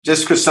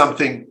just because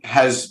something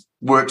has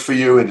worked for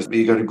you and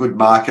you've got a good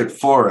market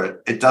for it,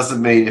 it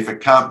doesn't mean if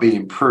it can't be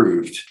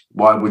improved,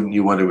 why wouldn't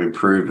you want to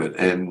improve it?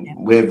 And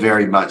we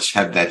very much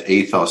have that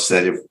ethos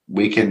that if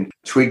we can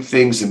tweak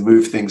things and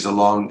move things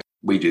along,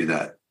 we do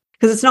that.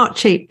 Because it's not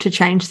cheap to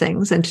change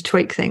things and to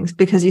tweak things,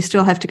 because you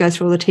still have to go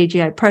through all the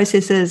TGA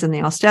processes and the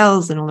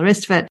hostels and all the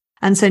rest of it.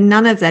 And so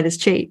none of that is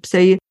cheap.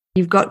 So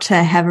you've got to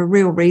have a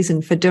real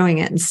reason for doing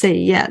it and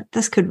see,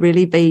 this could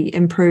really be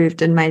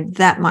improved and made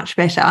that much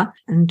better,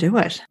 and do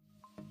it.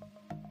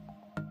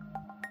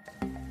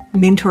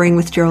 Mentoring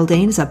with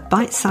Geraldine is a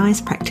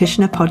bite-sized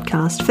practitioner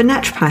podcast for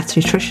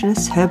naturopaths,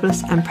 nutritionists,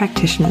 herbalists and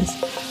practitioners,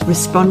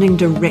 responding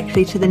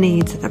directly to the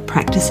needs of a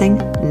practicing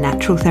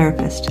natural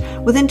therapist.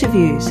 With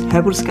interviews,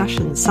 herbal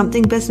discussions,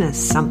 something business,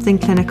 something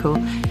clinical,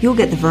 you'll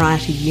get the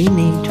variety you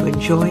need to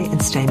enjoy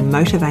and stay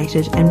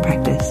motivated in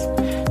practice.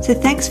 So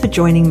thanks for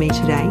joining me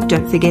today.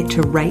 Don't forget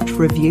to rate,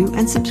 review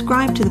and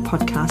subscribe to the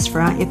podcast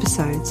for our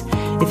episodes.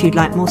 If you'd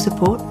like more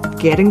support,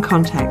 get in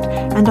contact,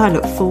 and I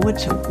look forward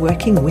to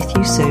working with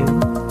you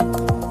soon.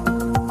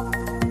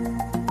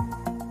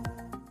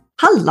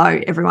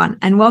 Hello, everyone,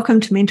 and welcome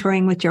to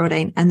Mentoring with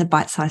Geraldine and the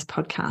Bite Size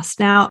Podcast.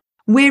 Now,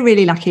 we're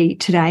really lucky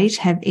today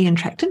to have Ian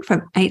Tracton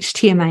from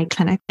HTMA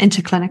Clinic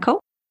into Clinical.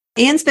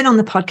 Ian's been on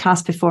the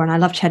podcast before, and I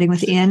love chatting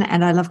with Ian,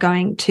 and I love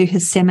going to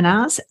his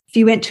seminars. If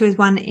you went to his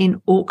one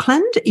in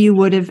Auckland, you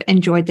would have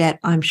enjoyed that,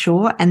 I'm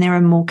sure, and there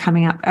are more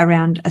coming up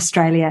around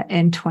Australia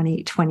in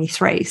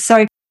 2023.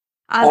 So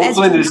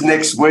Auckland is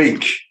next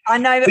week. I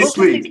know, but next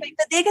week,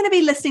 but they're going to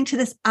be listening to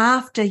this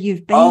after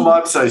you've been. Oh,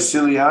 I'm so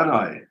silly, aren't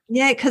I?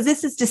 Yeah, because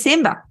this is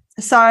December.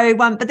 So,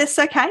 but that's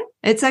okay.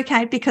 It's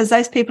okay, because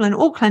those people in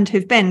Auckland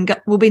who've been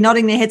will be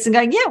nodding their heads and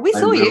going, yeah, we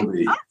saw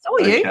you. I saw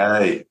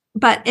you.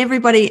 But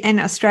everybody in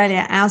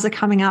Australia, ours are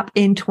coming up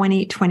in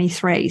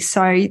 2023.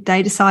 So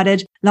they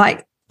decided,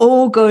 like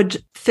all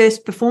good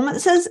first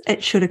performances,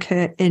 it should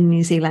occur in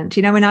New Zealand.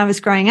 You know, when I was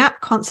growing up,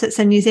 concerts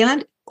in New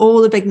Zealand,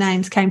 all the big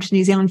names came to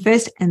New Zealand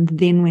first and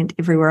then went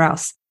everywhere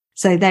else.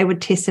 So they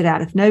would test it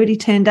out. If nobody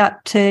turned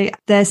up to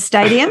the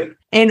stadium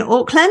in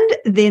Auckland,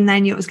 then they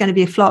knew it was going to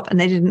be a flop, and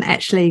they didn't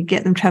actually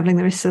get them traveling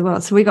the rest of the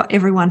world. So we got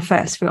everyone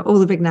first. We got all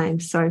the big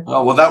names. So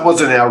well, that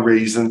wasn't our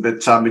reason, but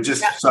it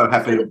just so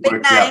happened it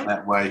worked out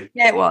that way.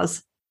 Yeah, it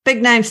was.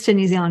 Big names to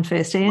New Zealand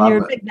first, and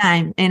you're a big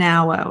name in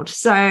our world.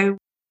 So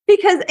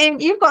because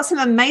you've got some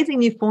amazing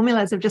new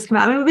formulas that have just come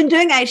out. I mean, we've been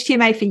doing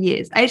HTMA for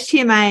years.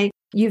 HTMA,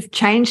 you've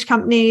changed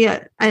company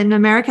in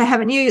America,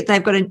 haven't you?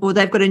 They've got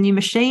a new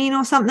machine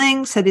or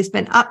something. So there's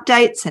been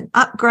updates and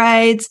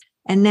upgrades,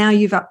 and now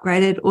you've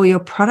upgraded all your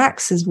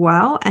products as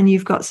well, and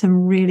you've got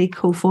some really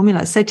cool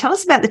formulas. So tell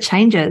us about the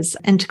changes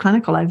into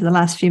Clinical over the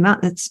last few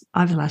months. It's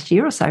over the last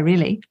year or so,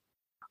 really.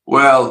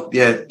 Well,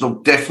 yeah,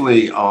 look,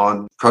 definitely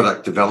on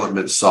product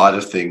development side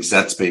of things,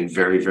 that's been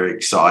very, very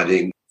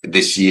exciting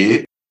this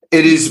year.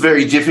 It is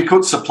very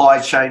difficult. Supply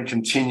chain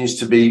continues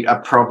to be a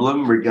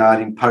problem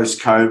regarding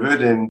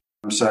post-COVID, and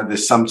so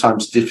there's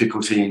sometimes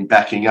difficulty in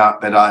backing up.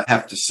 But I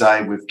have to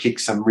say we've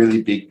kicked some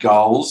really big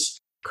goals.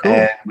 Cool.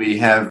 And we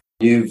have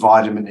new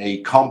vitamin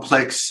E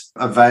complex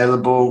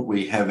available.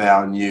 We have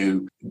our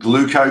new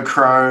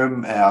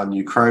glucochrome, our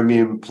new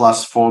chromium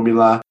plus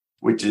formula,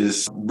 which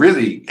is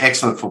really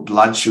excellent for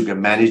blood sugar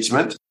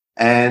management.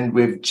 And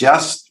we've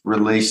just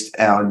released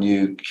our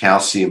new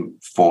calcium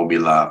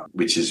formula,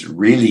 which is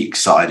really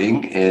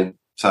exciting. And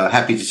so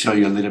happy to tell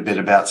you a little bit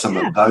about some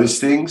of those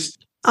things.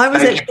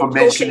 Thank you for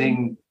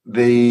mentioning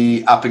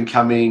the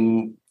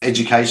up-and-coming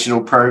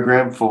educational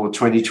program for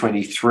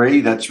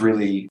 2023. That's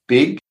really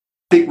big.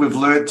 I think we've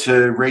learned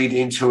to read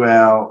into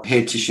our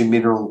hair tissue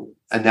mineral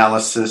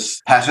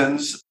analysis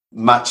patterns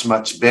much,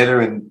 much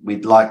better, and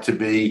we'd like to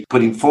be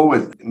putting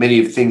forward many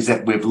of the things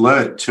that we've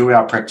learned to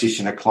our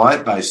practitioner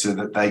client base so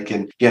that they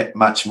can get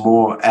much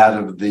more out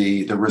of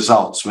the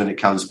results when it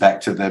comes back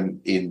to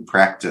them in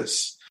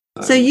practice.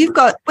 So you've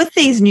got, with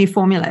these new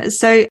formulas,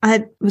 so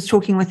I was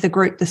talking with the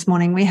group this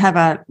morning. We have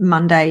a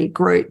Monday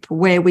group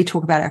where we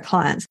talk about our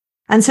clients.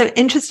 And so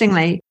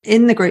interestingly,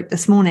 in the group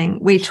this morning,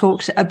 we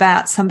talked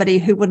about somebody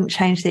who wouldn't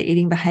change their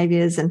eating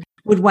behaviors and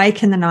would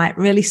wake in the night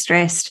really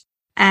stressed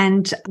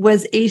and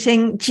was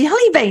eating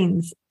jelly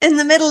beans in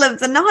the middle of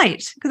the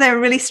night because they were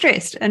really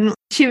stressed. And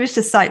she was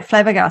just like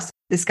flabbergasted.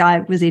 This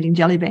guy was eating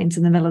jelly beans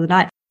in the middle of the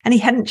night, and he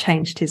hadn't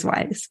changed his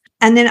ways.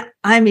 And then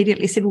I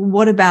immediately said, well,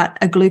 what about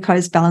a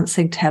glucose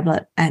balancing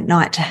tablet at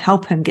night to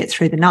help him get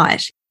through the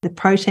night? The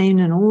protein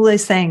and all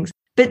those things.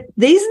 But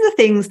these are the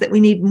things that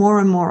we need more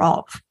and more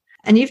of.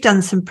 And you've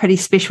done some pretty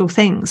special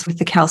things with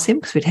the calcium,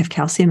 because we'd have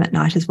calcium at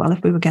night as well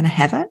if we were going to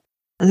have it,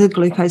 the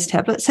glucose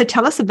tablet. So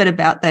tell us a bit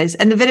about those.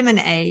 And the vitamin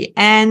E.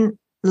 Anne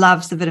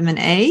loves the vitamin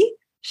E.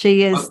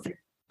 She is the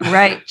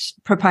great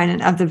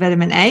proponent of the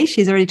vitamin E.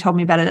 She's already told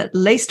me about it at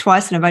least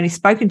twice, and I've only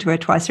spoken to her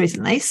twice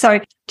recently.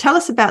 So tell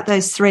us about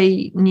those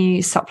 3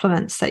 new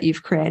supplements that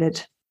you've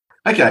created.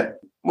 Okay.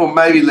 Well,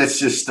 maybe let's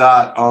just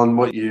start on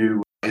what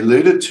you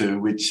alluded to,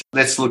 which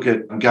let's look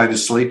at going to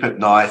sleep at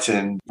night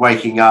and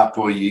waking up,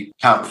 or you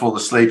can't fall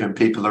asleep and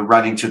people are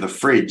running to the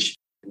fridge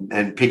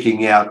and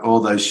picking out all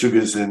those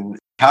sugars and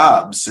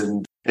carbs,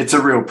 and it's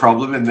a real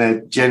problem. And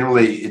that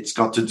generally it's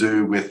got to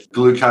do with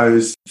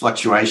glucose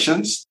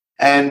fluctuations.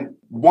 And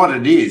what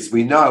it is,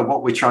 we know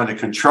what we're trying to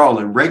control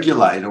and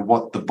regulate, or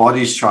what the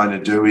body's trying to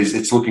do is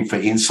it's looking for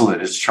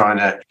insulin. It's trying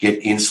to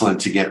get insulin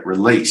to get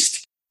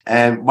released.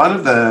 And one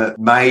of the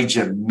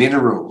major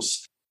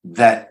minerals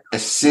that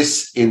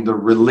assists in the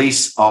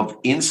release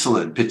of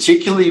insulin,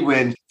 particularly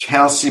when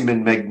calcium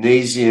and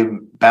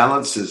magnesium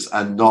balances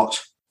are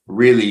not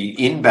really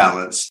in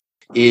balance,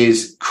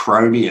 is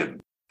chromium.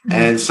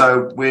 And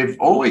so we've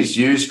always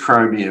used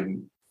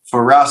chromium.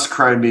 For us,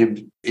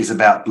 chromium is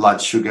about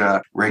blood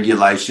sugar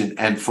regulation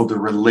and for the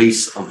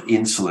release of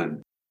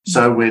insulin.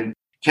 So when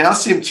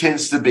calcium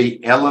tends to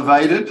be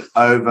elevated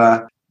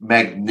over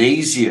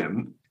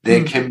magnesium,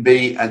 there can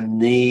be a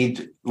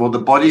need, well, the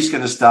body's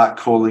going to start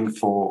calling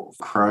for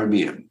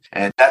chromium,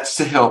 and that's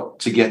to help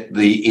to get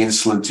the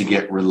insulin to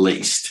get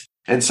released.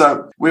 And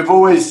so we've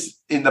always,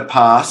 in the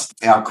past,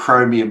 our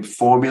chromium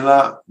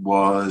formula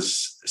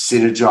was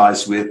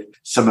synergized with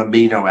some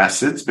amino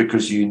acids,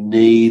 because you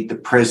need the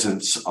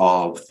presence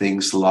of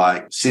things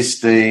like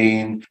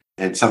cysteine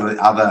and some of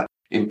the other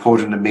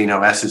important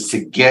amino acids to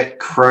get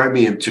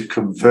chromium to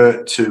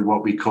convert to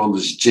what we call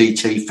as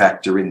GT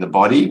factor in the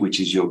body, which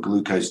is your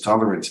glucose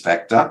tolerance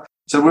factor.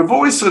 So we've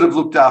always sort of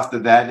looked after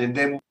that. And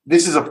then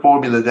this is a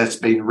formula that's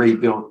been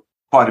rebuilt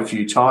quite a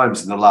few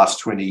times in the last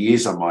 20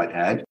 years, I might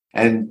add.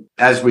 And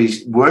as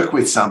we work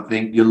with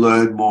something, you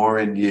learn more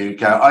and you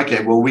go,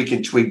 okay, well, we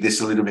can tweak this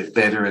a little bit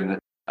better and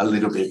a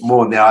little bit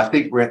more. Now, I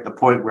think we're at the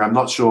point where I'm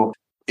not sure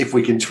if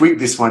we can tweak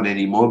this one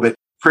anymore, but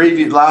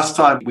last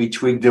time we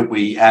twigged it,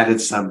 we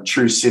added some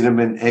true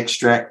cinnamon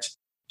extract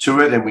to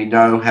it, and we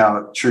know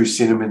how true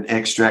cinnamon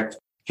extract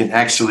can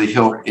actually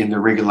help in the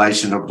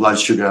regulation of blood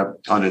sugar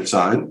on its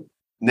own.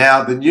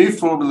 Now, the new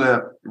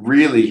formula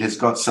really has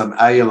got some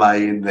ALA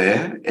in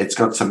there. It's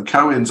got some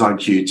coenzyme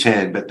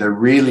Q10, but the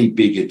really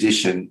big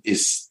addition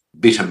is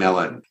bitter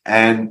melon.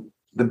 And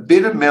the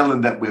bitter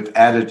melon that we've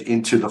added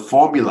into the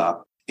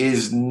formula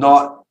is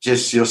not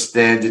just your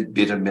standard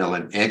bitter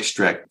melon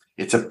extract.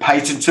 It's a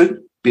patented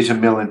bitter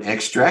melon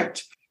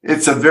extract.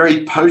 It's a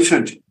very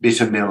potent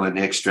bitter melon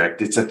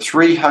extract. It's a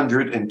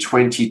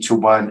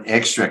 320-to-1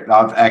 extract.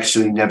 I've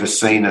actually never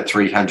seen a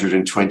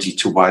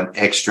 320-to-1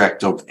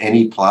 extract of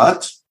any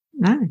plant.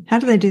 No. How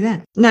do they do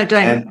that? No,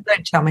 don't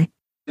tell me.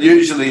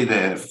 Usually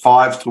they're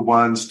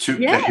 5-to-1s,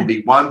 they can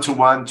be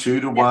 1-to-1,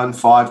 2-to-1,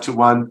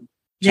 5-to-1,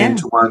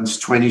 10-to-1s,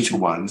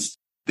 20-to-1s.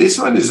 This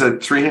one is a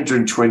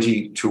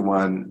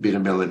 320-to-1 bitter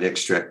melon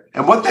extract.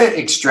 And what they're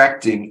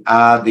extracting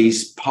are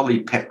these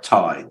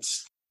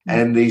polypeptides.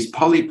 And these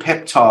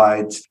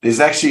polypeptides, there's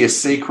actually a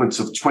sequence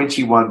of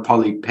 21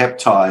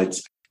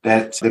 polypeptides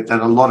that they've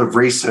done a lot of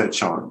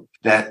research on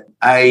that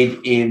aid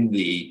in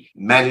the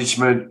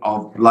management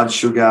of blood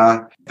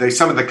sugar.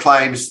 Some of the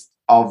claims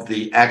of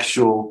the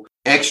actual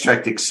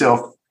extract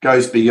itself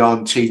goes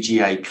beyond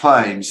TGA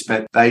claims,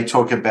 but they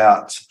talk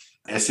about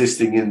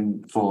assisting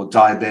in for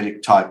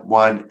diabetic type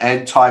 1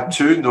 and type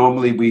 2.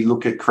 Normally we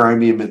look at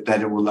chromium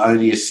that it will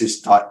only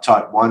assist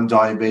type 1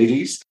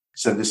 diabetes.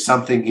 So there's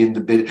something in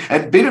the bitter.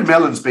 And bitter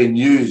melon's been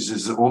used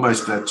as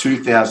almost a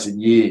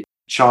 2,000-year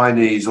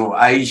Chinese or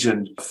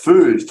Asian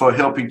food for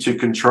helping to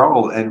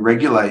control and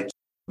regulate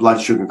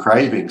blood sugar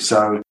cravings.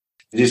 So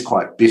it is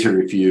quite bitter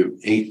if you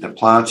eat the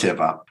plant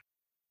ever.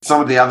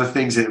 Some of the other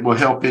things that will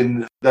help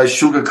in those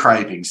sugar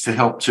cravings, to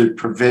help to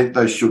prevent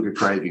those sugar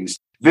cravings.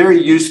 Very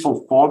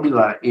useful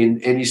formula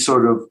in any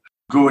sort of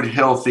good,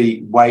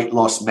 healthy weight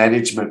loss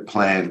management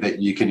plan that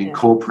you can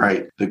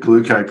incorporate the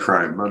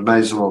glucochrome. I may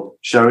as well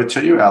show it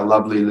to you, our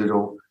lovely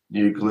little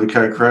new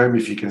glucochrome,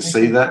 if you can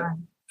see that.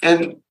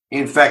 And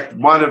in fact,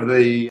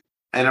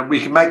 and we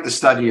can make the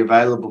study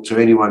available to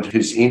anyone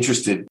who's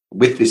interested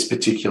with this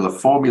particular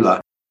formula.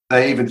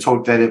 They even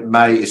talk that it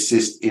may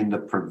assist in the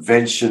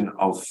prevention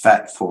of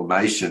fat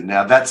formation.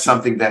 Now, that's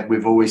something that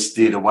we've always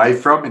steered away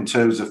from in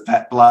terms of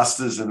fat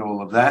blasters and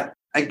all of that.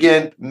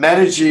 Again,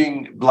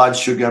 managing blood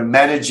sugar,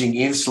 managing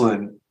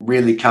insulin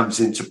really comes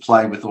into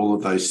play with all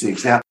of those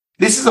things. Now,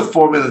 this is a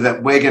formula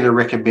that we're going to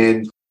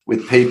recommend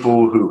with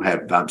people who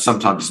have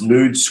sometimes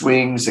mood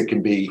swings.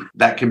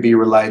 That can be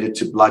related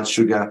to blood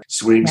sugar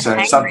swings.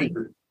 So something,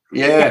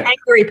 an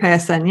angry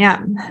person,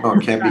 Well,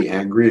 it can be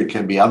angry. It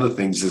can be other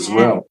things as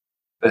well.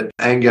 But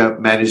anger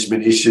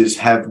management issues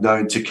have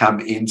known to come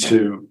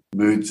into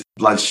moods,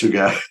 blood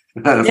sugar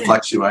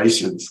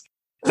fluctuations.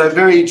 So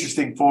very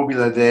interesting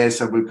formula there.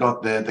 So we've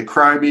got the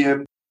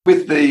chromium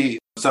with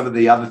some of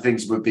the other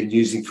things we've been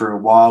using for a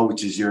while,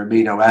 which is your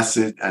amino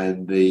acid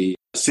and the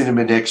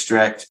cinnamon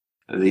extract,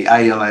 the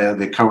ALA,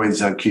 the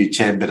coenzyme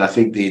Q10. But I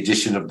think the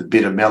addition of the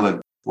bitter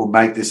melon will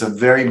make this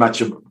very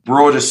much a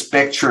broader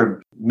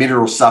spectrum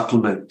mineral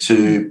supplement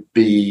to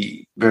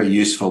be very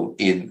useful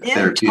in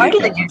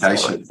therapeutic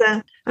application.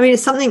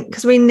 It's something,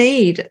 because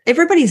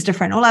everybody's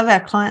different. All of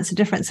our clients are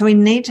different. So we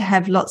need to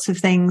have lots of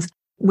things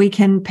we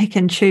can pick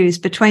and choose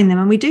between them.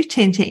 And we do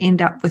tend to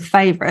end up with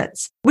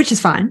favorites, which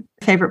is fine,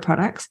 favorite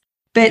products.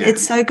 But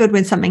it's so good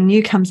when something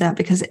new comes out,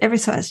 because every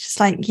so it's just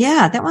like,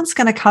 that one's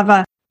going to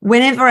cover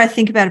whenever I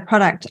think about a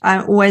product,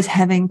 I'm always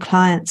having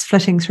clients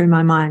flitting through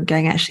my mind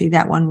going, actually,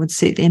 that one would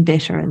suit them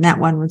better and that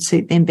one would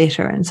suit them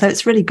better. And so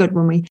it's really good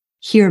when we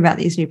hear about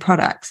these new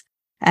products.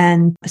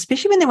 And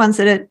especially when they're ones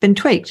that have been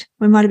tweaked.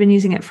 We might have been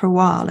using it for a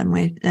while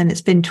and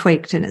it's been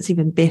tweaked and it's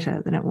even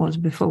better than it was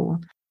before.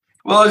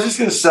 Well, I was just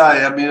going to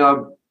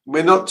say,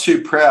 we're not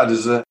too proud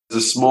as a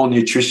small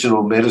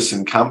nutritional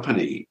medicine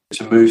company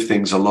to move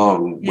things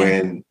along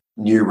when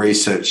new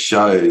research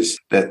shows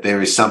that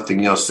there is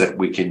something else that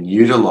we can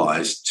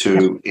utilize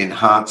to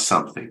enhance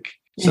something.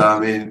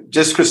 So,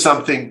 just because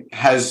something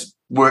has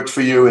worked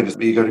for you and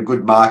you've got a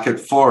good market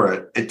for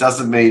it, it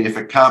doesn't mean if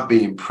it can't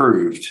be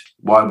improved,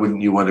 why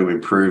wouldn't you want to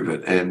improve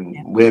it? And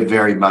we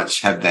very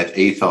much have that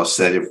ethos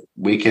that if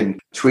we can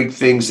tweak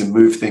things and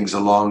move things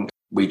along,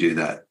 we do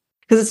that.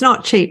 Because it's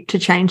not cheap to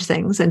change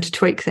things and to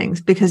tweak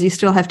things because you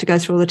still have to go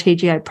through all the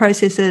TGA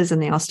processes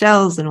and the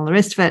Austels and all the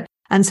rest of it.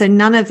 And so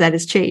none of that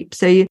is cheap.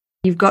 So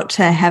you've got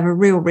to have a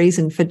real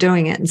reason for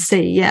doing it and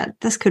see,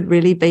 this could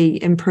really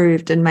be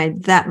improved and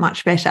made that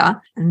much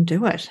better and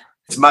do it.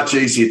 It's much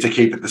easier to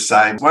keep it the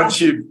same. Once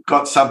you've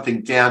got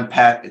something down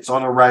pat, it's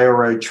on a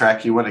railroad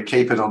track, you want to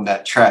keep it on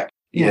that track.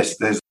 Yes,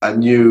 there's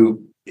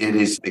it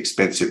is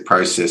expensive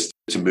process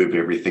to move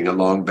everything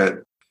along,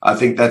 but I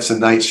think that's the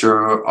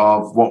nature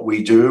of what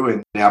we do,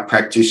 and our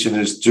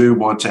practitioners do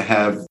want to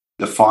have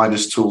the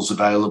finest tools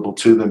available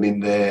to them in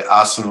their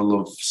arsenal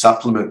of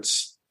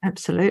supplements.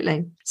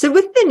 Absolutely. So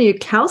with the new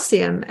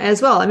calcium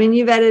as well,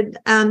 you've added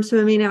some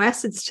amino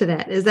acids to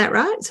that. Is that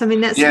right? So,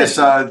 that's...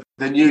 So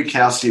the new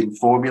calcium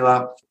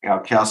formula,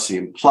 our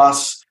Calcium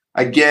Plus,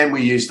 again,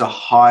 we use the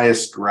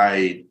highest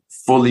grade,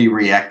 fully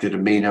reacted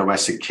amino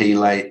acid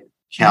chelate,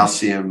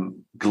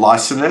 calcium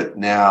glycinate.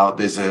 Now,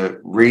 there's a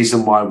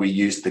reason why we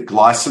use the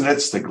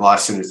glycinates. The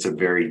glycinates are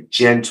very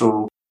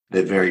gentle.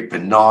 They're very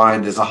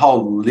benign. There's a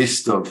whole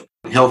list of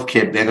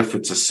healthcare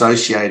benefits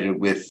associated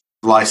with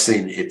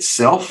glycine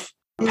itself.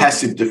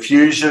 Passive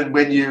diffusion,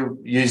 when you're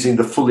using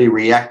the fully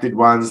reacted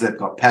ones, they've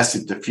got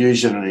passive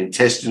diffusion on an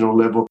intestinal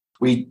level.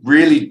 We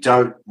really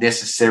don't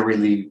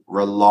necessarily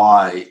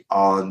rely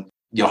on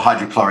your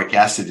hydrochloric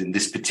acid in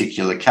this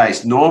particular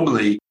case.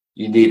 Normally,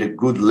 you need a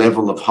good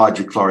level of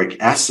hydrochloric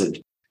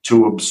acid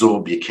to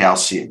absorb your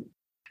calcium.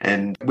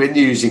 And when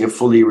you're using a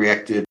fully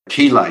reacted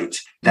chelate,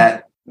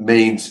 that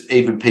means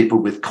even people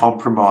with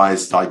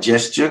compromised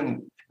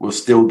digestion will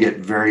still get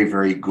very,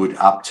 very good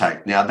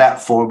uptake. Now,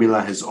 that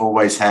formula has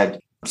always had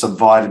some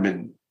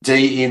vitamin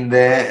D in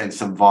there and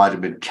some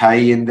vitamin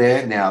K in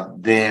there. Now,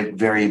 they're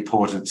very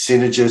important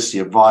synergists.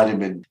 Your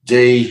vitamin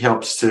D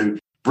helps to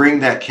bring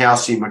that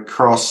calcium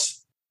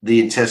across the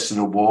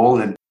intestinal wall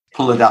and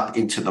pull it up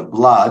into the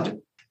blood.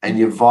 And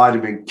your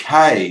vitamin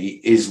K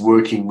is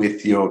working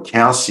with your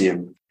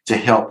calcium to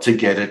help to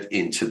get it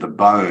into the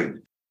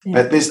bone.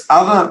 But there's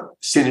other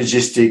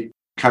synergistic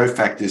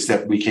cofactors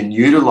that we can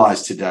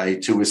utilize today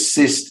to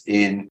assist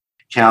in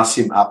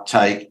calcium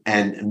uptake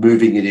and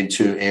moving it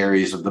into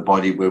areas of the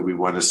body where we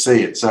want to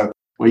see it. So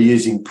we're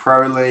using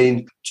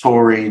proline,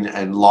 taurine,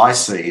 and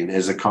lysine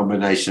as a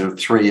combination of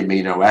 3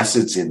 amino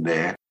acids in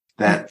there.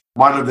 That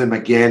one of them,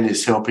 again,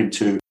 is helping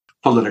to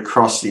pull it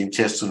across the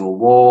intestinal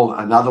wall.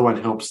 Another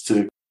one helps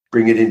to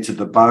bring it into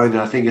the bone.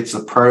 And I think it's the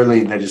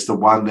proline that is the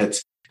one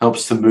that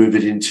helps to move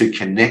it into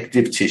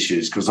connective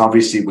tissues, because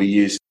obviously we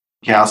use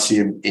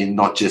calcium in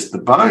not just the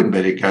bone,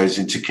 but it goes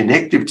into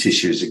connective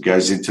tissues. It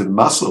goes into the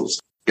muscles,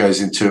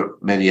 goes into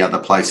many other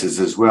places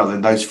as well.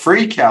 And those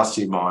free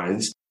calcium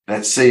ions,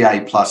 that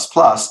Ca++,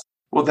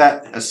 well,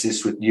 that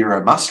assists with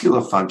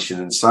neuromuscular function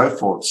and so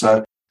forth.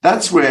 So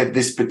that's where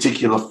this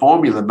particular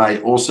formula may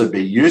also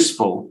be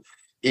useful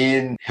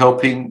in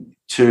helping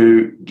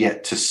to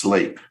get to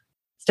sleep.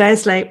 Stay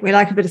asleep. We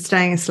like a bit of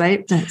staying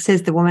asleep,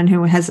 says the woman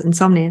who has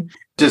insomnia.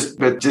 Just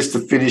to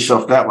finish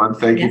off that one,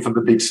 thank you for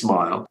the big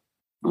smile.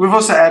 We've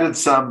also added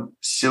some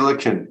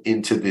silicon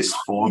into this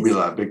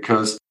formula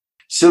because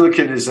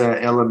silicon is an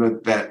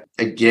element that,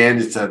 again,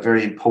 is a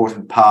very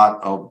important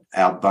part of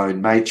our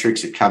bone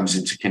matrix. It comes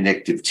into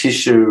connective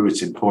tissue.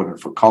 It's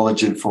important for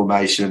collagen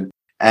formation.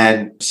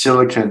 And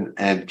silicon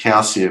and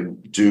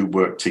calcium do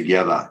work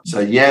together. So,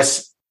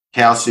 yes,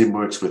 calcium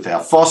works with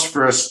our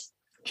phosphorus.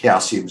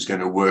 Calcium is going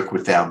to work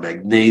with our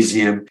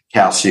magnesium.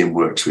 Calcium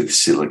works with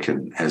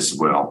silicon as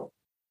well.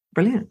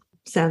 Brilliant.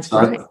 Sounds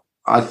great.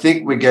 I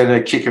think we're going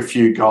to kick a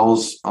few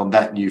goals on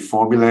that new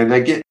formula. And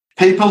they get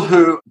people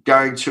who are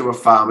going to a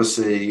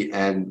pharmacy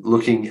and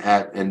looking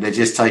at, and they're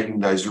just taking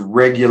those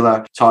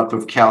regular type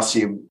of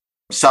calcium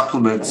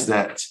supplements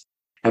that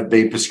have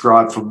been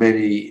prescribed for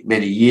many,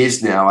 many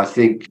years now. I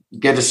think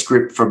get a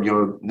script from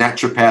your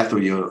naturopath or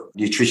your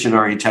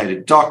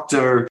nutrition-orientated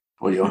doctor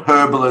or your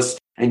herbalist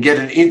and get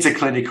an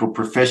interclinical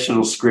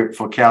professional script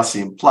for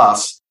Calcium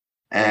Plus.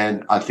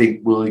 And I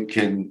think we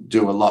can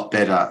do a lot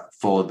better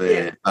for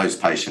those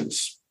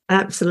patients.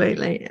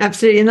 Absolutely.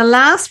 Absolutely. And the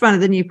last one of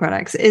the new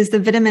products is the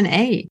vitamin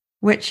E,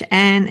 which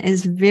Anne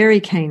is very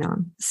keen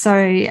on.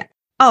 So,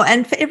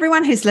 and for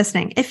everyone who's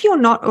listening, if you're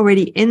not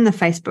already in the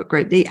Facebook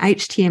group, the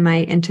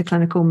HTMA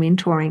Interclinical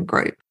Mentoring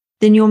Group,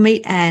 then you'll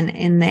meet Anne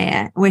in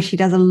there, where she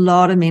does a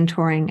lot of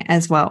mentoring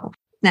as well.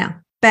 Now,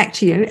 back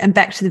to you and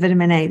back to the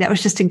vitamin E. That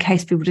was just in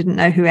case people didn't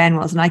know who Anne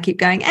was. And I keep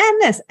going, Anne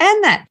this,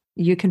 Anne that.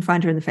 You can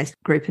find her in the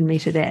Facebook group and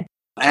meet her there.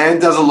 Anne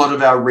does a lot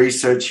of our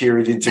research here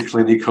at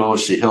Interclinical.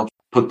 She helped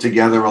put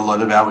together a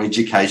lot of our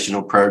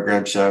educational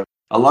programs. So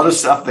a lot of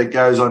stuff that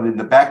goes on in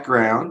the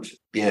background,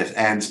 yes,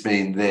 Anne's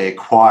been there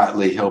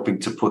quietly helping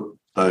to put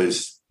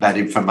that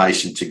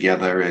information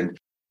together. And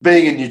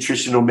being a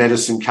nutritional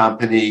medicine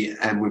company,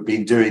 and we've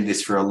been doing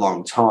this for a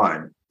long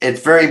time,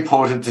 it's very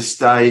important to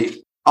stay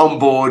on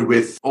board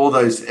with all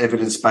those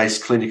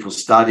evidence-based clinical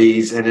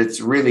studies. And it's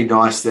really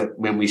nice that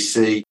when we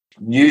see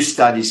new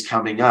studies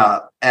coming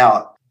out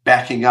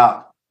backing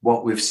up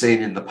what we've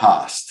seen in the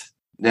past.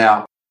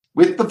 Now,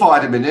 with the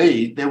vitamin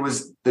E,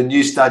 the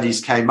new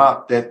studies came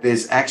up that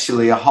there's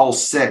actually a whole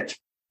set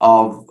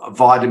of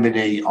vitamin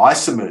E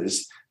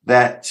isomers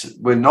that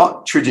were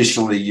not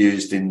traditionally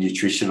used in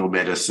nutritional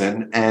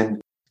medicine. And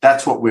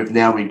that's what we've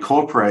now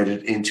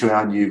incorporated into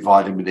our new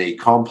vitamin E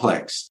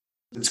complex.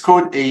 It's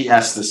called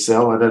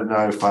E-Astacel. I don't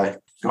know if I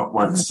got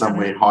one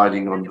somewhere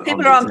hiding on the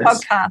People are on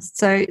podcasts.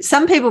 So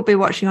some people will be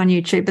watching on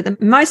YouTube, but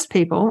most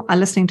people are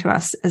listening to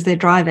us as they're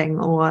driving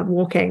or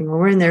walking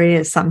or in their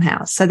ears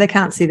somehow. So they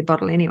can't see the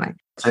bottle anyway.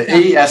 So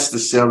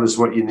E-Astacel is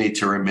what you need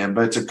to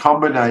remember. It's a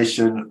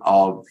combination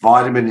of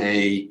vitamin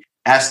E,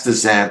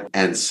 astaxanthin,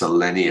 and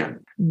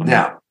selenium.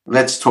 Now,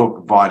 let's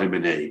talk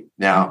vitamin E.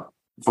 Now,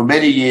 for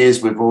many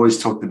years, we've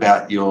always talked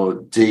about your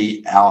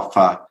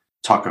D-alpha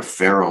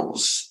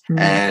tocopherols,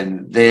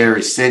 and they're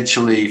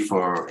essentially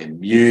for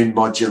immune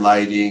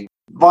modulating.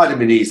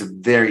 Vitamin E is a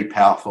very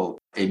powerful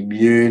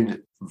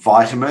immune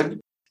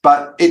vitamin,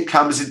 but it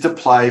comes into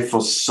play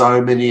for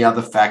so many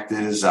other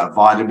factors.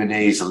 Vitamin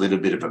E is a little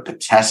bit of a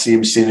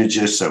potassium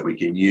synergist, so we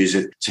can use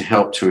it to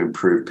help to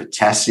improve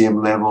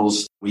potassium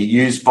levels. We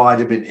use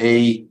vitamin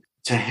E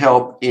to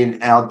help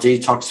in our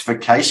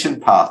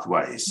detoxification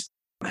pathways.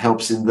 It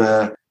helps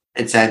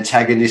it's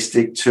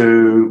antagonistic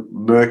to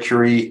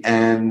mercury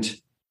and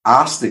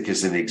arsenic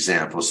as an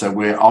example. So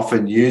we're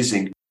often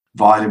using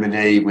vitamin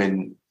E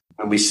when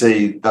we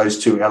see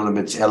those two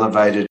elements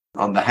elevated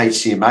on the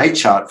HCMA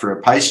chart for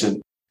a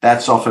patient.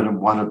 That's often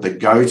one of the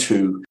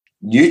go-to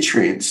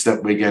nutrients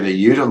that we're going to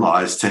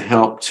utilize to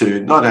help to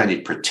not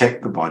only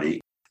protect the body,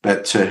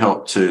 but to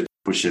help to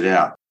push it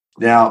out.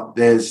 Now,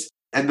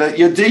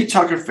 your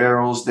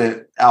D-tocopherols,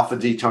 the alpha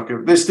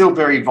D-tocopherols, they're still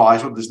very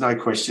vital. There's no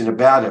question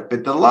about it.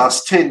 But the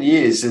last 10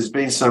 years, there's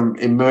been some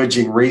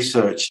emerging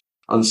research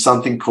on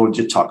something called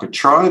your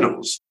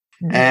tocotrienols.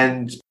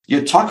 And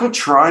your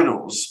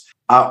tocotrienols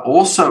are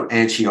also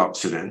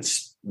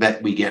antioxidants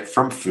that we get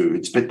from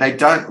foods, but they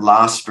don't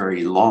last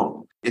very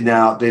long.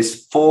 Now,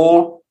 there's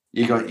four.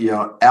 You got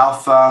your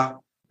alpha,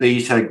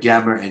 beta,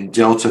 gamma, and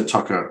delta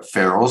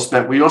tocopherols,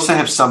 but we also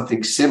have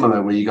something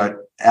similar where you got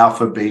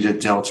alpha, beta,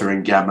 delta,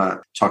 and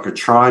gamma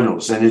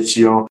tocotrienols. And it's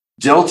your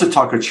delta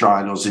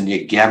tocotrienols and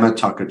your gamma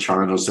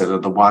tocotrienols that are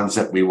the ones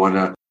that we want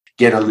to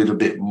get a little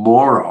bit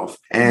more of.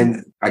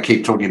 And I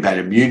keep talking about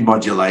immune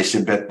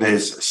modulation, but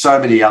there's so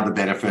many other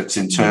benefits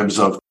in terms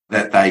of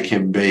that they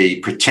can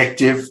be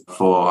protective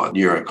for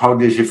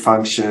neurocognitive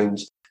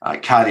functions,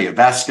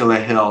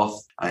 cardiovascular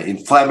health,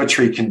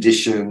 inflammatory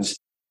conditions.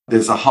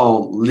 There's a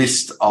whole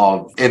list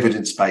of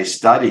evidence-based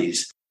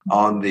studies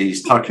on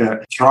these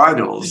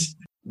tocotrienols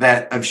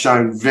that have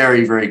shown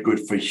very, very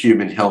good for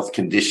human health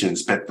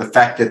conditions. But the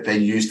fact that they're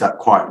used up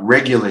quite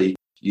regularly,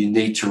 you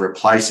need to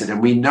replace it.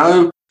 And we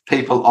know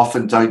people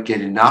often don't get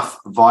enough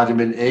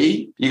vitamin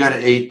E. You got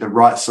to eat the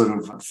right sort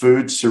of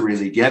foods to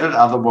really get it.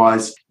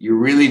 Otherwise, you're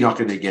really not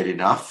going to get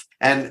enough.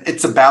 And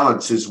it's a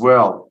balance as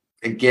well.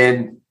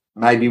 Again,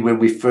 maybe when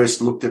we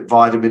first looked at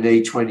vitamin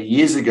E 20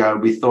 years ago,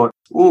 we thought,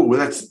 oh, well,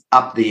 let's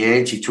up the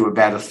ante to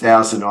about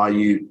 1,000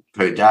 IU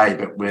per day.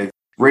 But with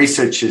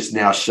researchers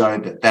now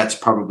shown that that's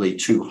probably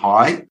too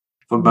high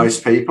for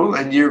most people.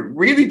 And you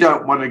really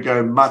don't want to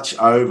go much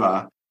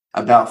over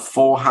about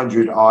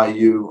 400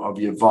 IU of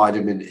your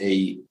vitamin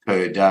E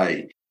per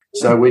day.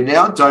 So we're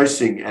now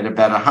dosing at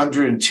about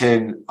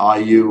 110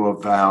 IU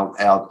of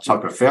our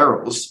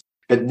tocopherols.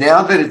 But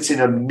now that it's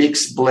in a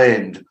mixed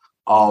blend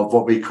of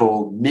what we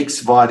call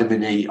mixed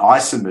vitamin E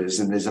isomers,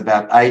 and there's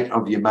about 8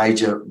 of your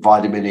major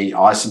vitamin E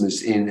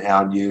isomers in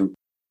our new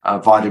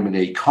vitamin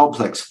E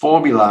complex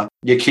formula,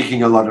 you're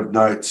kicking a lot of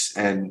notes.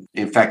 And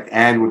in fact,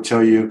 Anne will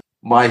tell you,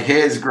 my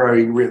hair's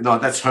growing. No,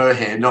 that's her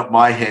hair, not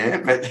my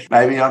hair, but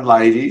maybe on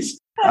ladies,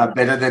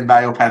 better than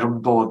male pattern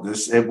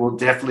baldness. It will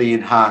definitely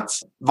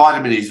enhance.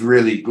 Vitamin E is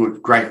really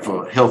good, great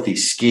for healthy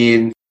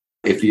skin.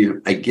 If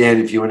you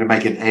want to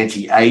make an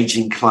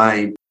anti-aging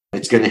claim,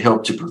 it's going to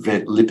help to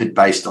prevent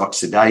lipid-based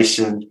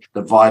oxidation.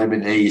 The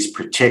vitamin E is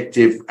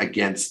protective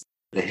against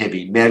the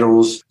heavy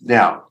metals.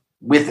 Now,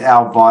 with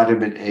our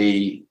vitamin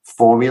E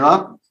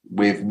formula,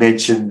 we've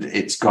mentioned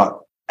it's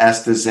got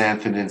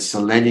astaxanthin and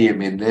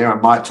selenium in there. I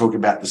might talk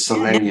about the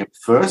selenium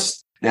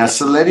first. Now,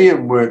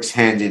 selenium works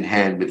hand in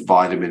hand with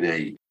vitamin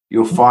E.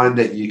 You'll find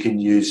that you can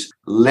use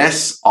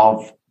less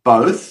of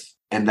both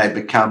and they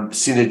become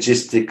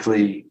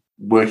synergistically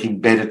working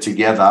better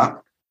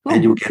together,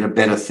 and you'll get a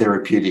better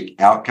therapeutic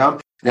outcome.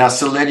 Now,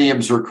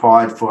 selenium's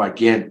required for,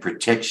 again,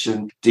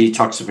 protection,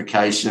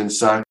 detoxification.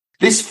 So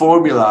this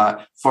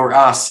formula for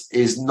us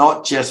is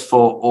not just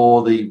for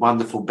all the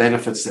wonderful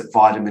benefits that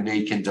vitamin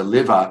E can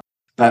deliver,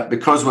 but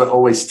because we're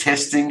always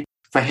testing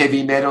for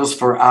heavy metals,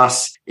 for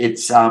us,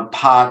 it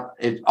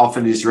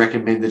often is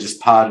recommended as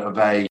part of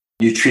a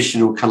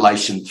nutritional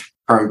collation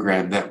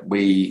program that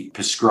we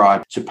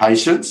prescribe to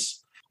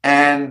patients.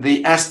 And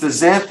the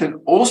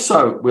astaxanthin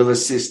also will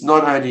assist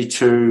not only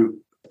to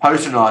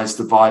potentize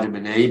the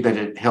vitamin E, but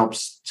it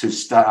helps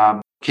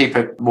to keep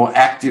it more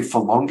active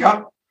for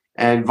longer.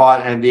 And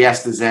the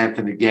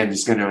astaxanthin, again,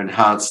 is going to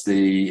enhance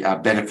the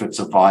benefits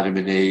of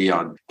vitamin E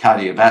on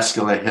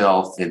cardiovascular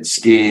health and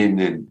skin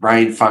and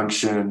brain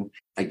function.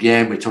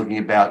 Again, we're talking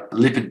about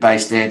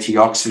lipid-based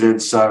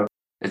antioxidants, so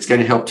it's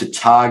going to help to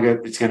target.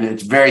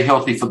 It's very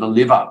healthy for the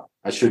liver.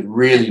 I should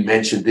really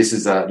mention this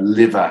is a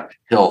liver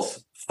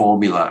health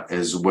formula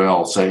as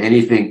well. So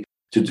anything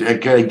to do,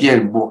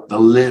 again, the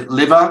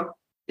liver,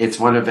 it's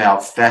one of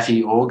our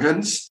fatty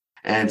organs.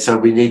 And so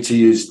we need to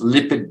use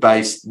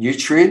lipid-based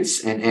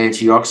nutrients and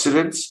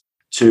antioxidants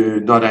to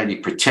not only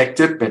protect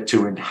it, but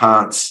to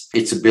enhance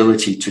its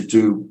ability to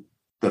do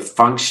the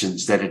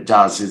functions that it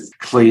does, is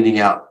cleaning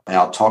out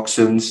our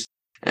toxins.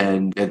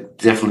 And it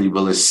definitely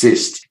will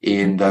assist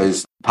in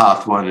those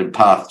path 1 and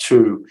path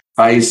 2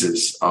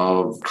 phases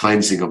of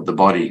cleansing of the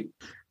body.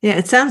 Yeah,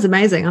 it sounds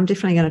amazing. I'm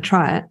definitely going to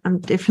try it. I'm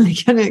definitely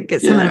going to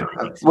get some of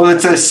it. Well,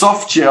 it's a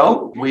soft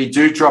gel. We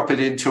do drop it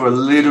into a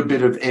little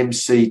bit of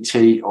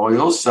MCT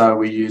oil. So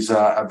we use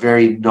a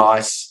very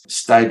nice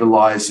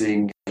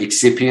stabilizing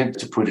excipient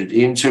to put it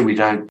into. We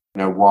don't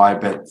know why,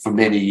 but for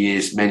many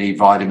years, many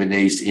vitamin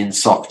E's in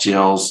soft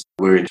gels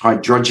were in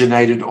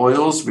hydrogenated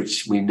oils,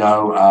 which we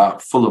know are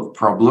full of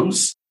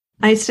problems.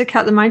 I used to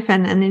cut them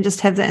open and then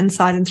just have the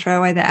inside and throw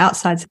away the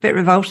outside. It's a bit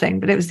revolting,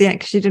 but it was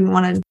because you didn't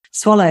want to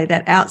swallow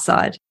that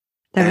outside.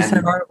 They were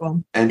so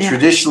horrible. And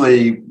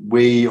traditionally,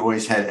 we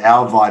always had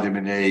our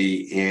vitamin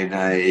E in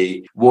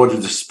a water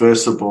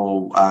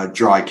dispersible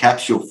dry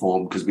capsule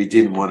form because we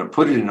didn't want to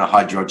put it in a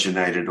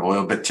hydrogenated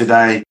oil. But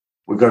today,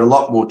 we've got a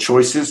lot more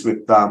choices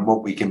with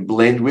what we can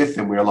blend with,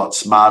 and we're a lot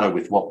smarter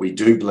with what we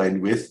do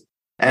blend with.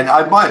 And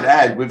I might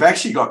add, we've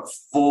actually got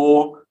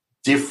 4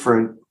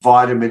 different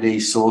vitamin E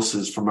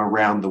sources from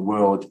around the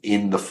world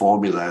in the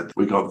formula.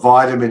 We've got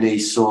vitamin E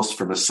sourced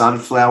from a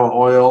sunflower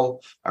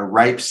oil, a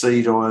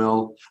rapeseed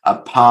oil, a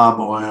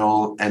palm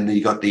oil, and then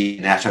you got the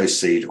natto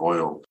seed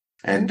oil.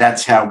 And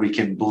that's how we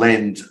can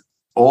blend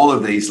all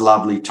of these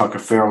lovely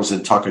tocopherols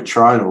and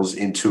tocotrienols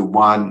into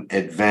one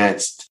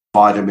advanced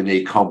vitamin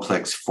E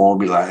complex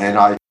formula. And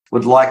I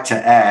would like to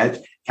add,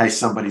 in case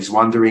somebody's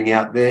wondering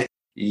out there,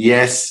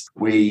 yes,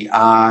 we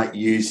are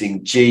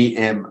using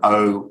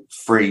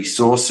GMO-free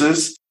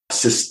sources,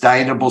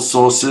 sustainable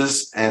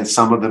sources, and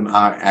some of them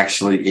are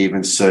actually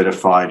even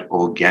certified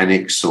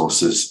organic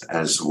sources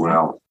as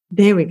well.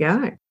 There we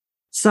go.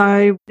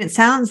 So it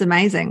sounds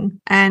amazing.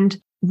 And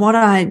what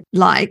I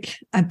like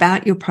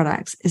about your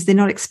products is they're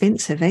not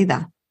expensive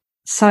either.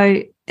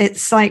 So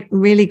it's like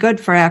really good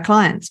for our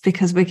clients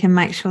because we can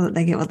make sure that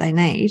they get what they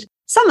need.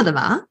 Some of them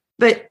are,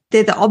 but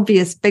they're the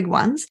obvious big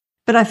ones.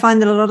 But I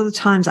find that a lot of the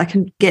times I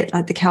can get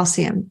like the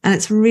calcium and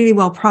it's really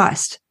well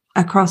priced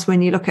across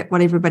when you look at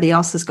what everybody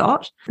else has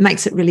got. It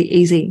makes it really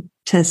easy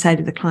to say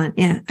to the client,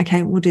 yeah,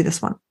 okay, we'll do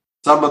this one.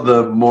 Some of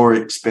the more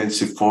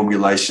expensive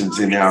formulations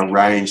in our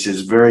range,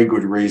 there's very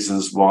good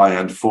reasons why,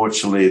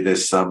 unfortunately,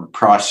 there's some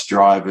price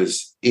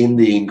drivers in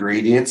the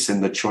ingredients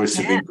and the choice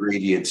of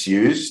ingredients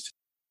used.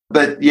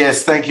 But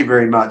yes, thank you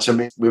very much. I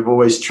mean, we've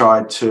always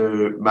tried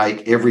to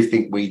make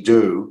everything we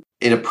do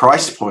in a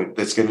price point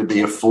that's going to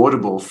be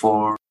affordable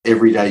for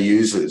everyday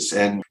users.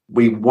 And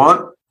we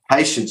want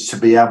patients to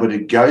be able to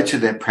go to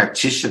their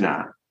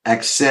practitioner,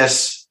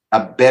 access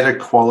a better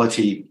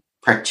quality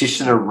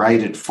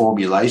practitioner-rated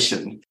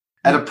formulation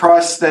at a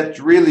price that's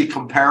really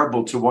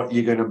comparable to what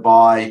you're going to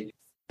buy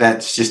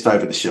that's just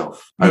over the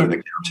shelf, over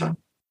the counter.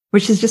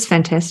 Which is just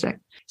fantastic.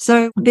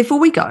 So before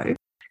we go,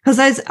 because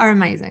those are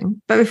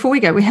amazing, but before we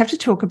go, we have to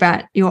talk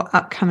about your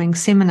upcoming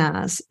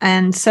seminars.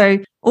 And so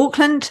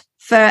Auckland,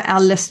 for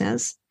our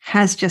listeners,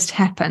 has just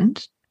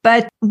happened.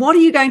 But what are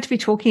you going to be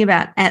talking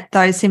about at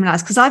those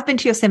seminars? Because I've been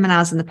to your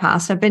seminars in the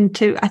past. I've been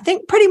to, I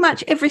think, pretty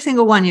much every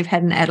single one you've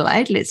had in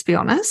Adelaide, let's be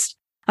honest.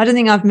 I don't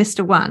think I've missed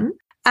a one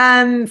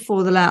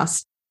for the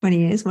last 20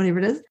 years, whatever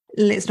it is.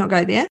 Let's not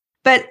go there.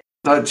 But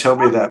don't tell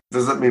me that.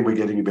 Does that mean we're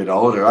getting a bit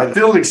older? I'm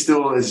feeling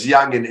still as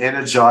young and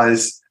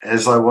energized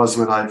as I was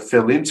when I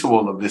fell into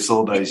all of this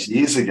all those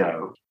years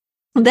ago.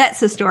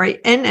 That's a story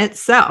in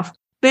itself.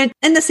 But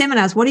in the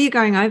seminars, what are you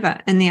going over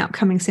in the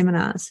upcoming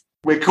seminars?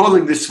 We're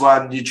calling this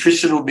one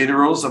Nutritional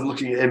Minerals. I'm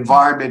looking at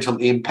environmental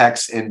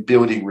impacts and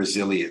building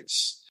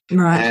resilience.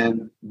 Right.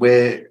 And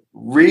we're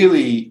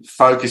really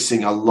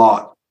focusing a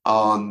lot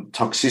on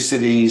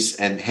toxicities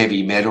and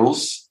heavy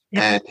metals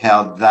and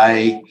how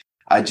they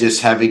are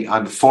just having,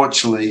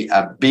 unfortunately,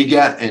 a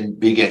bigger and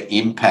bigger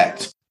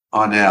impact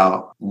on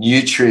our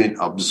nutrient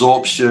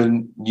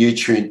absorption,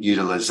 nutrient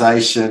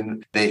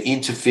utilization. They're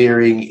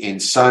interfering in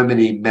so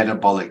many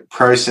metabolic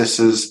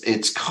processes.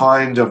 It's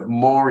kind of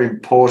more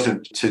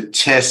important to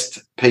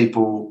test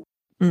people.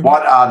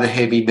 What are the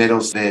heavy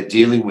metals they're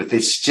dealing with?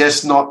 It's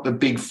just not the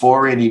big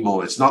four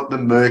anymore. It's not the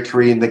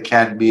mercury and the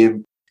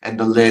cadmium and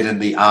the lead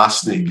and the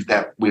arsenic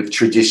that we've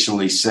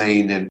traditionally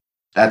seen. And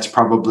that's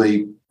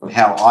probably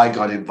how I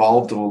got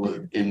involved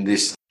in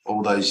this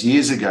all those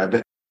years ago.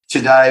 But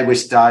today we're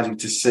starting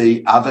to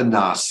see other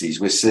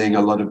nasties. We're seeing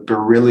a lot of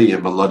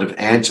beryllium, a lot of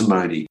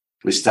antimony.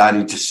 We're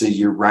starting to see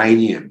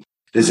uranium.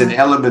 There's an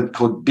element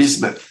called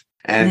bismuth,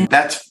 and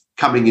that's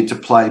coming into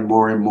play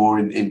more and more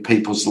in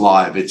people's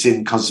lives. It's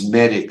in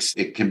cosmetics.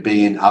 It can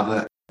be in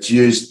it's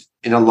used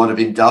in a lot of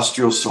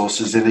industrial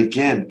sources. And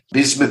again,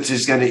 bismuth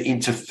is going to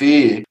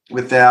interfere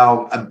with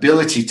our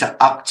ability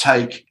to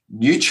uptake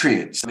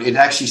nutrients. It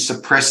actually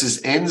suppresses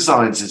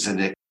enzymes, isn't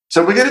it?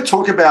 So we're going to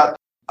talk about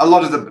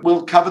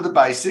we'll cover the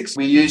basics.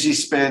 We usually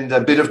spend a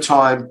bit of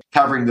time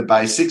covering the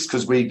basics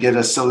because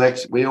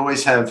we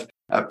always have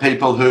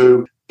people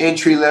who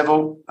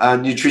entry-level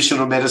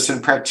nutritional medicine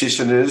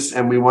practitioners,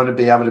 and we want to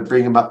be able to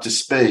bring them up to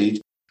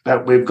speed.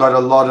 But we've got a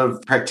lot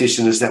of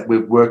practitioners that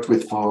we've worked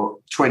with for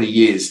 20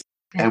 years,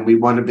 and we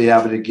want to be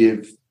able to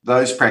give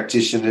those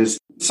practitioners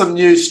some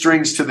new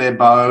strings to their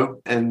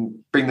bow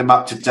and bring them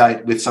up to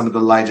date with some of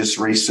the latest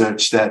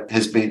research that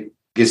has been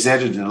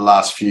gazetted in the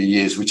last few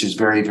years, which is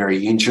very,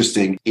 very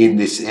interesting in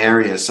this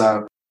area.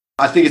 So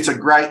I think it's a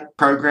great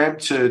program.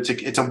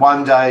 It's a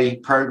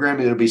one-day program.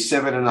 It'll be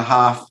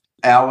 7.5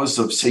 hours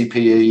of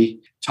CPE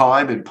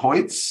time and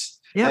points.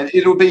 And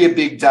it'll be a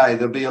big day.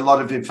 There'll be a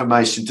lot of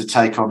information to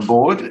take on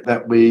board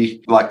that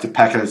we like to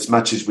pack as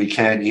much as we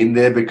can in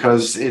there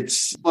because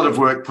it's a lot of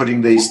work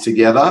putting these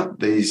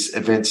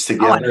events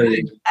together. Oh,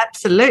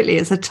 absolutely.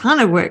 It's a ton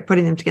of work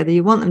putting them together.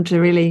 You want them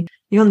to really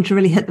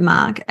hit the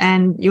mark,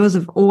 and yours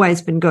have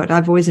always been good.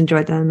 I've always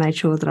enjoyed them and made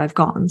sure that I've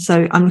gone.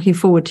 So I'm looking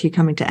forward to you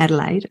coming to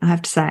Adelaide. I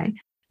have to say,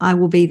 I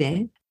will be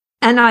there.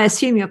 And I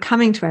assume you're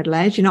coming to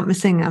Adelaide. You're not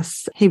missing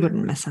us. He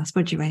wouldn't miss us,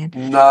 would you, Ian?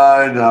 No,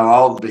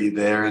 I'll be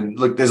there. And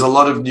look, there's a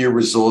lot of new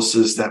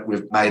resources that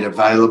we've made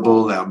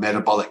available, our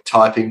metabolic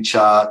typing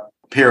chart,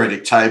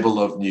 periodic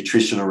table of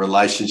nutritional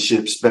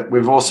relationships, but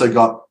we've also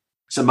got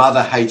some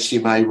other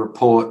HTMA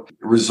report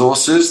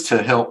resources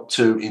to help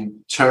to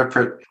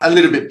interpret a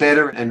little bit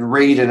better and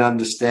read and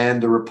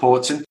understand the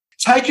reports and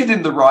take it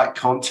in the right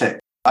context.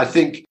 I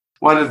think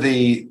one of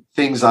the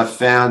things I've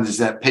found is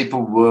that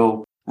people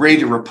will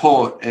read a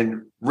report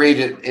and read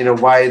it in a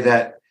way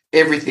that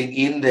everything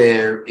in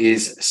there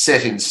is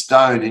set in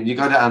stone. And you've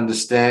got to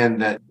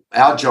understand that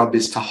our job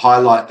is to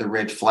highlight the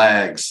red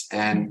flags,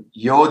 and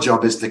your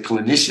job as the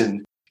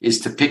clinician is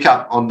to pick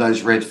up on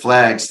those red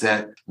flags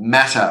that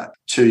matter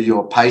to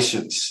your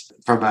patients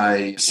from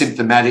a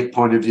symptomatic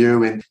point of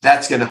view. And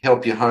that's going to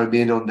help you home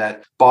in on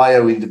that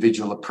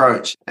bio-individual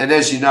approach. And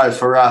as you know,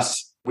 for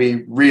us,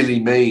 we really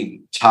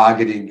mean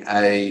targeting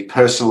a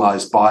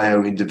personalized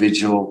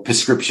bio-individual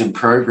prescription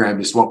program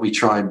is what we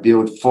try and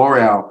build for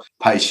our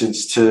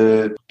patients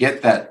to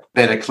get that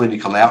better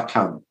clinical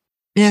outcome.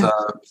 Yeah. So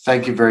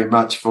thank you very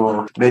much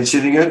for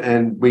mentioning it.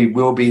 And we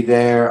will be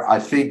there. I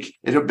think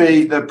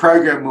the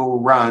program will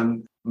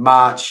run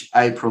March,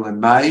 April and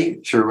May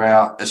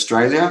throughout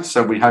Australia.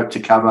 So we hope to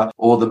cover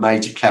all the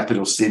major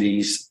capital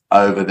cities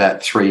over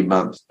that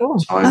 3-month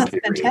time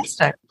period.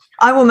 Fantastic.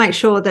 I will make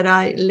sure that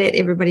I let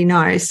everybody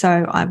know.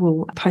 So I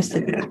will post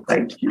it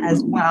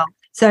as well.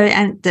 So,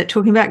 and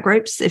talking about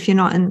groups, if you're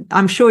not in,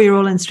 I'm sure you're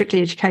all in strictly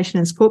education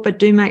and sport, but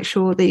do make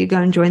sure that you go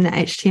and join the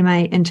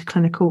HTMA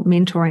Interclinical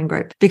Mentoring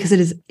Group because it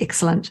is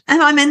excellent.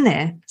 And I'm in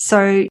there.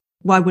 So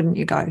why wouldn't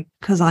you go?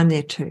 Because I'm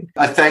there too.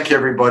 I thank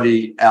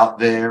everybody out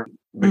there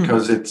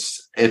because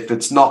if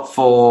it's not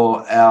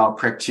for our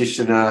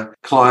practitioner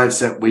clients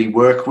that we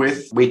work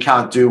with, we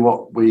can't do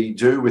what we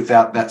do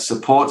without that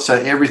support. So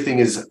everything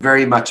is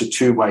very much a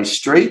two-way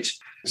street.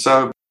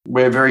 So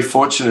we're very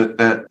fortunate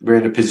that we're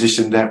in a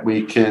position that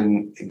we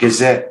can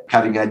gazette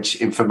cutting-edge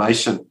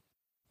information.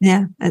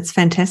 Yeah, it's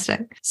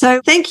fantastic. So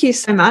thank you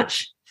so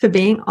much for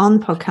being on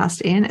the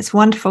podcast, Ian. It's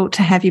wonderful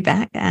to have you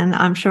back, and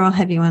I'm sure I'll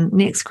have you on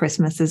next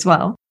Christmas as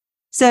well.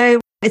 So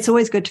it's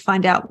always good to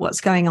find out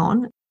what's going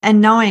on and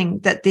knowing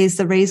that there's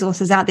the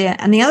resources out there.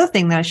 And the other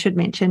thing that I should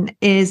mention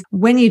is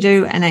when you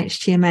do an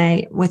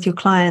HTMA with your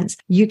clients,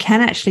 you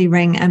can actually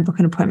ring and book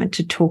an appointment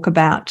to talk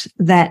about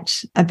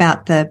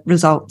the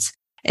results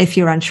if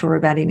you're unsure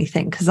about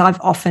anything, because I've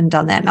often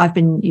done that and I've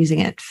been using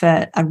it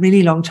for a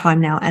really long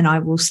time now, and I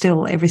will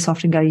still every so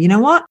often go, you know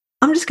what?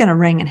 I'm just going to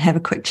ring and have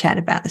a quick chat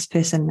about this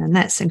person, and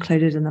that's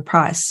included in the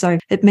price. So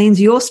it means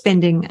you're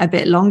spending a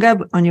bit longer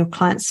on your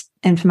client's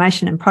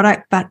information and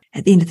product, but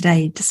at the end of the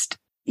day,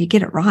 you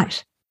get it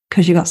right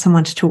because you got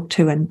someone to talk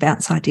to and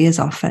bounce ideas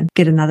off and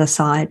get another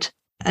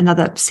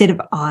set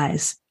of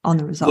eyes on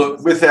the results.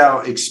 Look, with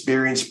our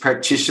experienced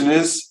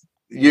practitioners,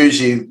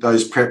 Usually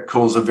those prep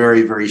calls are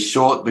very, very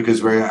short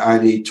because we're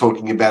only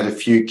talking about a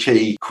few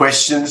key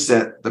questions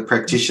that the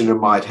practitioner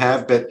might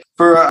have. But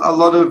for a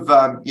lot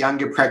of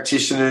younger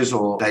practitioners,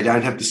 or they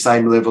don't have the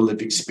same level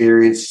of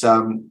experience,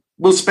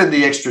 we'll spend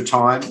the extra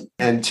time,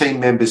 and team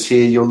members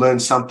here, you'll learn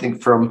something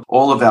from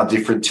all of our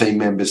different team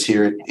members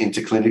here at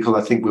Interclinical.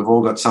 I think we've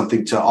all got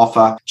something to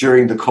offer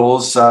during the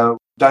calls, so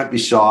don't be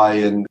shy,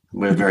 and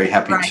we're very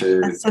happy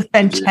to That's a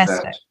fantastic.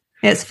 do that.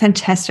 It's a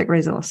fantastic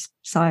resource.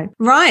 So,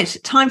 right,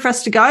 time for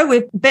us to go.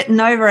 We've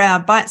bitten over our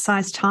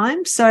bite-sized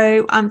time.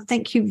 So,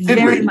 thank you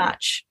very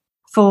much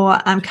for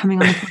coming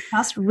on the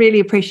podcast. Really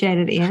appreciate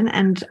it, Ian,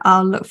 and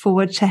I'll look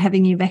forward to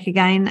having you back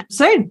again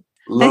soon.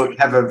 Look,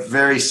 have a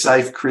very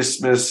safe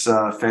Christmas,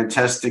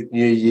 fantastic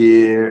New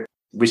Year.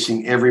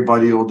 Wishing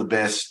everybody all the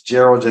best.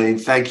 Geraldine,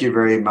 thank you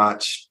very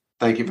much.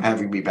 Thank you for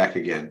having me back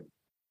again.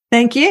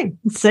 Thank you.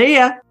 See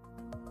ya.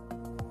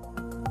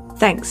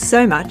 Thanks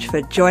so much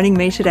for joining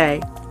me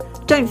today.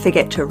 Don't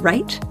forget to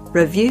rate,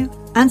 review,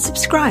 and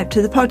subscribe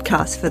to the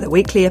podcast for the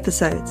weekly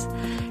episodes.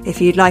 If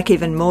you'd like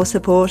even more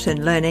support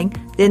and learning,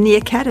 then the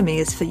Academy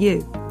is for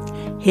you.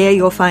 Here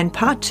you'll find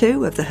part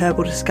 2 of the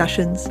herbal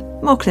discussions,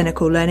 more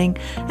clinical learning,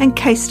 and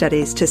case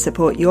studies to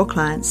support your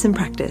clients in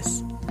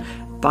practice.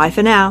 Bye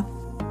for now.